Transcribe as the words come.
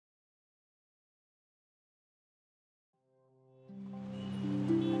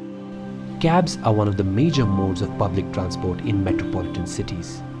Cabs are one of the major modes of public transport in metropolitan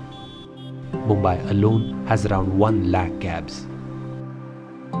cities. Mumbai alone has around 1 lakh cabs.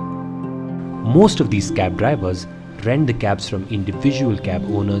 Most of these cab drivers rent the cabs from individual cab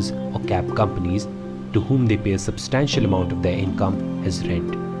owners or cab companies to whom they pay a substantial amount of their income as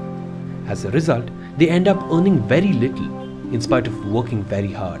rent. As a result, they end up earning very little in spite of working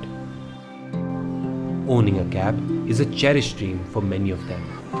very hard. Owning a cab is a cherished dream for many of them.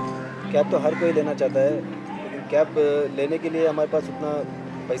 Cab तो हर कोई लेना चाहता है, लेकिन cab लेने के लिए हमारे पास उतना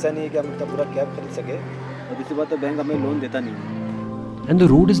पैसा नहीं है कि हम इतना पूरा कैब खरीद सके और दूसरी बात तो बैंक हमें लोन देता नहीं. And the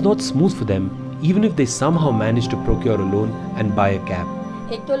road is not smooth for them even if they somehow manage to procure a loan and buy a cab.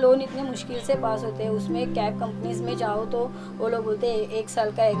 एक तो लोन इतने मुश्किल से पास होते हैं, उसमें कैब कंपनीज में जाओ तो वो लोग बोलते हैं 1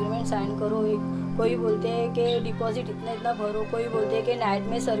 साल का एग्रीमेंट साइन करो, कोई बोलते हैं कि डिपॉजिट इतना भरो, कोई बोलते हैं कि नाइट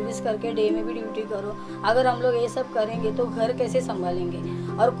में सर्विस करके डे में भी ड्यूटी करो. अगर हम लोग ये सब करेंगे तो घर कैसे संभालेंगे,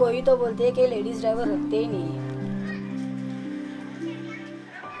 और कोई तो बोलते हैं कि लेडीज़ ड्राइवर रखते ही नहीं है.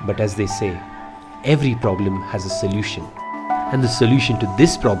 But as they say, every problem has a solution, and the solution to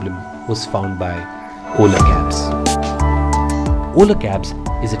this problem was found by Olacabs. Olacabs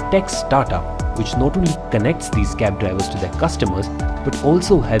is a tech startup which not only connects these cab drivers to their customers but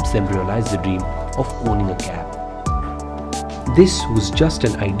also helps them realize the dream of owning a cab. This was just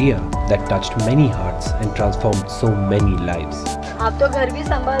an idea that touched many hearts and transformed so many lives. आप तो घर भी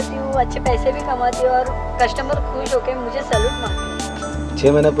संभालती हूँ, अच्छे पैसे भी कमाती हूँ और कस्टमर खुश होकर मुझे सैल्यूट मारते हैं.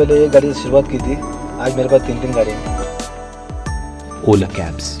 6 महीने पहले एक गाड़ी से शुरुआत की थी, आज मेरे पास 3 गाड़ी हैं.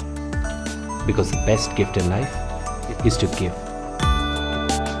 Olacabs, because the best gift in life is to give.